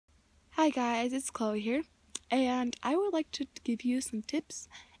Hi guys, it's Chloe here, and I would like to give you some tips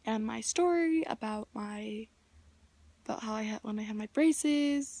and my story about how I had when I had my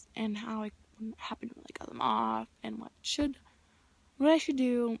braces and how it happened when I got them off and what I should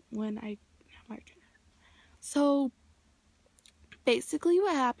do when I have my return. So basically,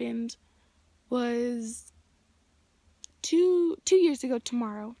 what happened was two years ago.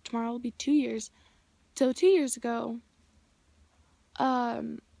 Tomorrow will be 2 years. So 2 years ago,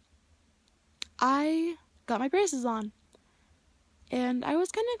 I got my braces on. And I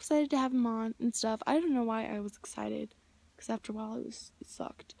was kind of excited to have them on and stuff. I don't know why I was excited, because after a while it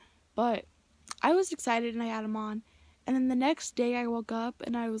sucked. But I was excited and I had them on. And then the next day I woke up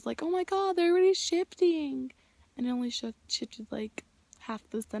and I was like, oh my god, they're already shifting. And it only shifted like half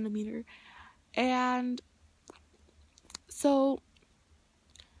the centimeter. And so,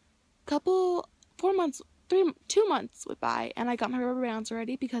 2 months went by and I got my rubber bands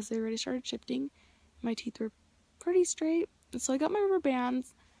already because they already started shifting. My teeth were pretty straight. So I got my rubber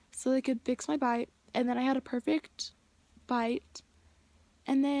bands so they could fix my bite, and then I had a perfect bite,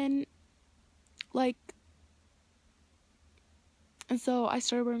 and then so I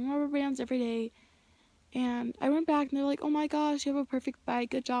started wearing rubber bands every day, and I went back and they're like, oh my gosh, you have a perfect bite,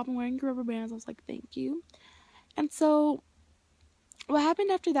 good job on wearing your rubber bands. I was like, thank you. And so what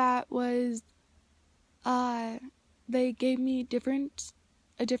happened after that was they gave me a different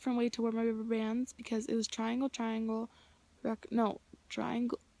way to wear my rubber bands, because it was triangle,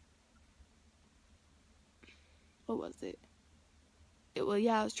 what was it? It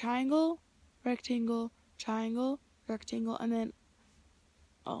was triangle, rectangle, rectangle, and then,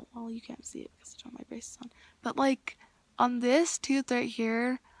 oh, well, you can't see it because I don't have my braces on. But, on this tooth right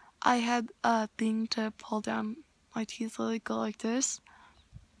here, I had a thing to pull down my teeth so they go like this.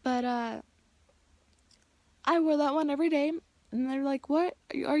 But, I wore that one every day, and they're like, what?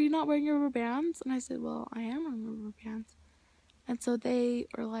 Are you not wearing your rubber bands? And I said, well, I am wearing rubber bands. And so they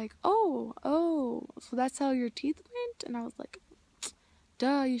were like, oh, so that's how your teeth went? And I was like,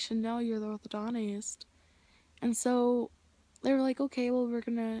 duh, you should know, you're the orthodontist. And so they were like, okay, well, we're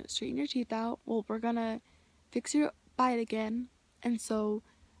gonna straighten your teeth out. Well, we're gonna fix your bite again. And so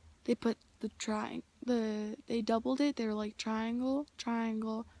they put they doubled it. They were like triangle,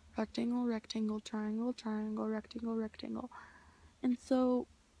 rectangle, rectangle. And so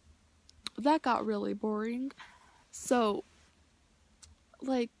that got really boring. So,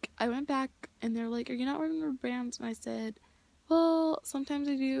 I went back and they're like, are you not wearing rubber bands? And I said, well, sometimes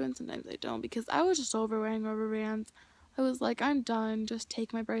I do and sometimes I don't, because I was just over wearing rubber bands. I was like, I'm done, just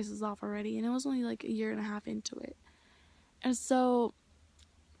take my braces off already. And it was only like a year and a half into it. And so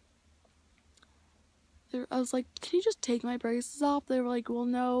I was like, can you just take my braces off? They were like, well,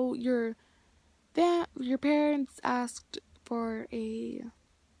 no, your parents asked for a,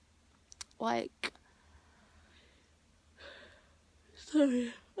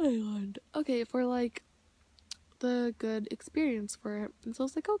 sorry, I yawned. Okay, for the good experience for it. And so I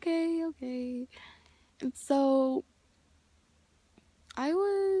was like, okay. And so I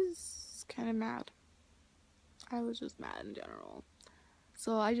was kind of mad. I was just mad in general.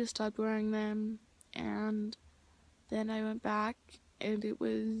 So I just stopped wearing them, and then I went back, and it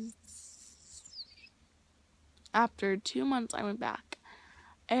was after 2 months I went back,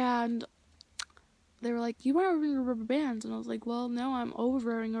 and they were like, you weren't wearing rubber bands. And I was like, well, no, I'm over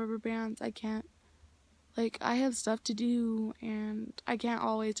wearing rubber bands. I can't, I have stuff to do, and I can't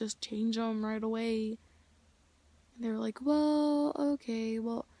always just change them right away. And they were like, well, okay,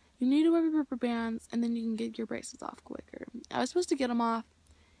 well, you need to wear rubber bands, and then you can get your braces off quicker. I was supposed to get them off,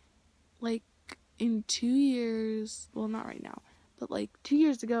 in 2 years. Well, not right now, but 2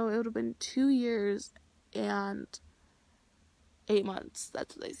 years ago. It would have been 2 years and 8 months.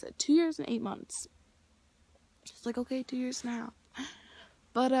 That's what they said. 2 years and 8 months. It's like, okay, 2 years and a half.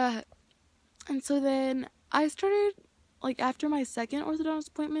 But, and so then I started, after my second orthodontist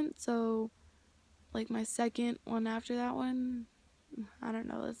appointment, so, my second one after that one, I don't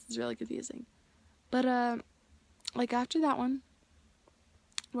know, this is really confusing. But, after that one,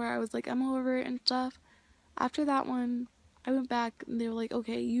 where I was like, I'm over it and stuff, after that one, I went back and they were like,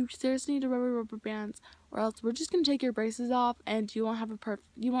 okay, you seriously need to wear rubber bands, or else we're just gonna take your braces off, and you won't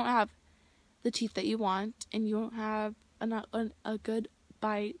have the teeth that you want, and you won't have a good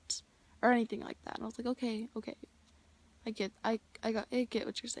bite or anything like that. And I was like, okay, I get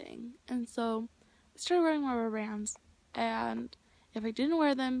what you're saying. And so I started wearing my rubber bands, and if I didn't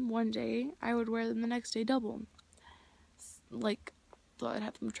wear them one day, I would wear them the next day double. So I'd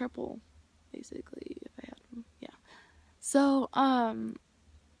have them triple, basically, if I had them. Yeah. So, I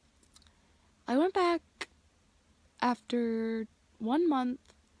went back after 1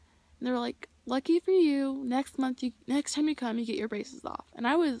 month, And they were like, lucky for you, next time you come, you get your braces off. And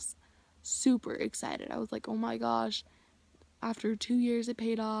I was super excited. I was like, oh my gosh, after 2 years it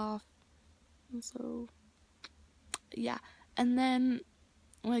paid off. And so, yeah. And then,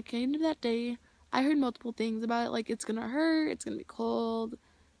 when it came to that day, I heard multiple things about it, like, it's gonna hurt, it's gonna be cold,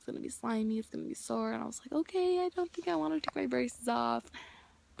 it's gonna be slimy, it's gonna be sore, and I was like, okay, I don't think I want to take my braces off.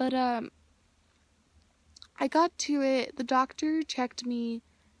 But, I got to it, the doctor checked me,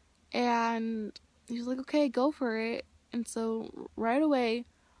 and he was like, okay, go for it. And so, right away,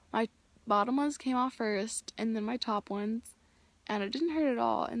 my bottom ones came off first, and then my top ones, and it didn't hurt at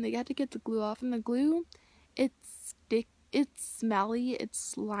all, and they had to get the glue off, and the glue, it's smelly, it's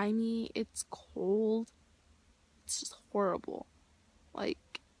slimy, it's cold, it's just horrible.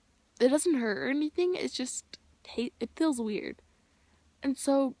 Like, it doesn't hurt or anything, it's just, it feels weird. And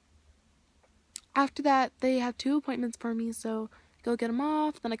so, after that, they have 2 appointments for me, so go get them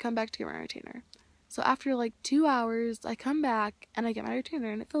off, then I come back to get my retainer. So after like 2 hours, I come back and I get my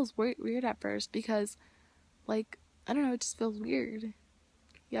retainer, and it feels weird at first because, like, I don't know, it just feels weird.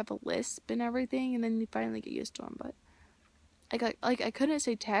 You have a lisp and everything, and then you finally get used to them, but I couldn't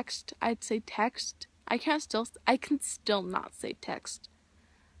say text. I'd say text. I can still not say text.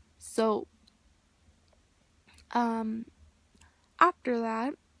 So, after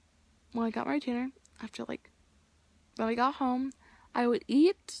that, when I got my retainer, when I got home, I would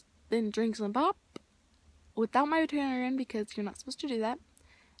eat, then drink some pop, without my retainer in, because you're not supposed to do that.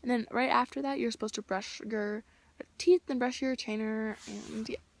 And then right after that, you're supposed to brush your teeth and brush your retainer, and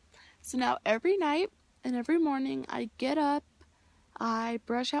yeah. So now every night and every morning, I get up, I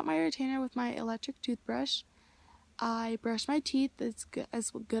brush out my retainer with my electric toothbrush. I brush my teeth as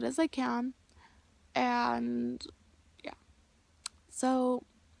good as I can. And yeah. So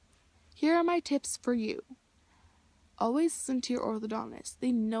here are my tips for you. Always listen to your orthodontist.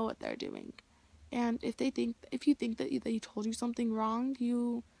 They know what they're doing. And if you think that they told you something wrong,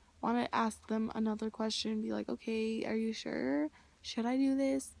 you want to ask them another question. Be like, okay, are you sure? Should I do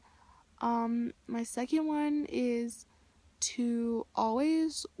this? My second one is to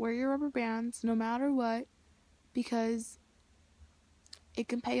always wear your rubber bands no matter what, because it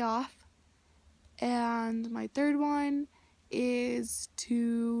can pay off. And my third one is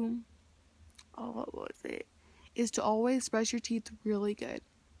to always brush your teeth really good,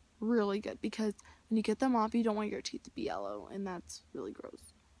 because when you get them off, you don't want your teeth to be yellow, and that's really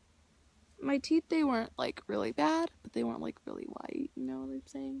gross. My teeth, they weren't like really bad, but they weren't like really white, you know what I'm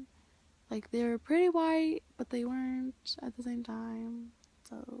saying? Like, they were pretty white, but they weren't at the same time.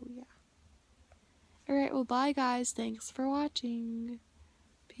 So, yeah. Alright, well, bye, guys. Thanks for watching.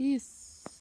 Peace.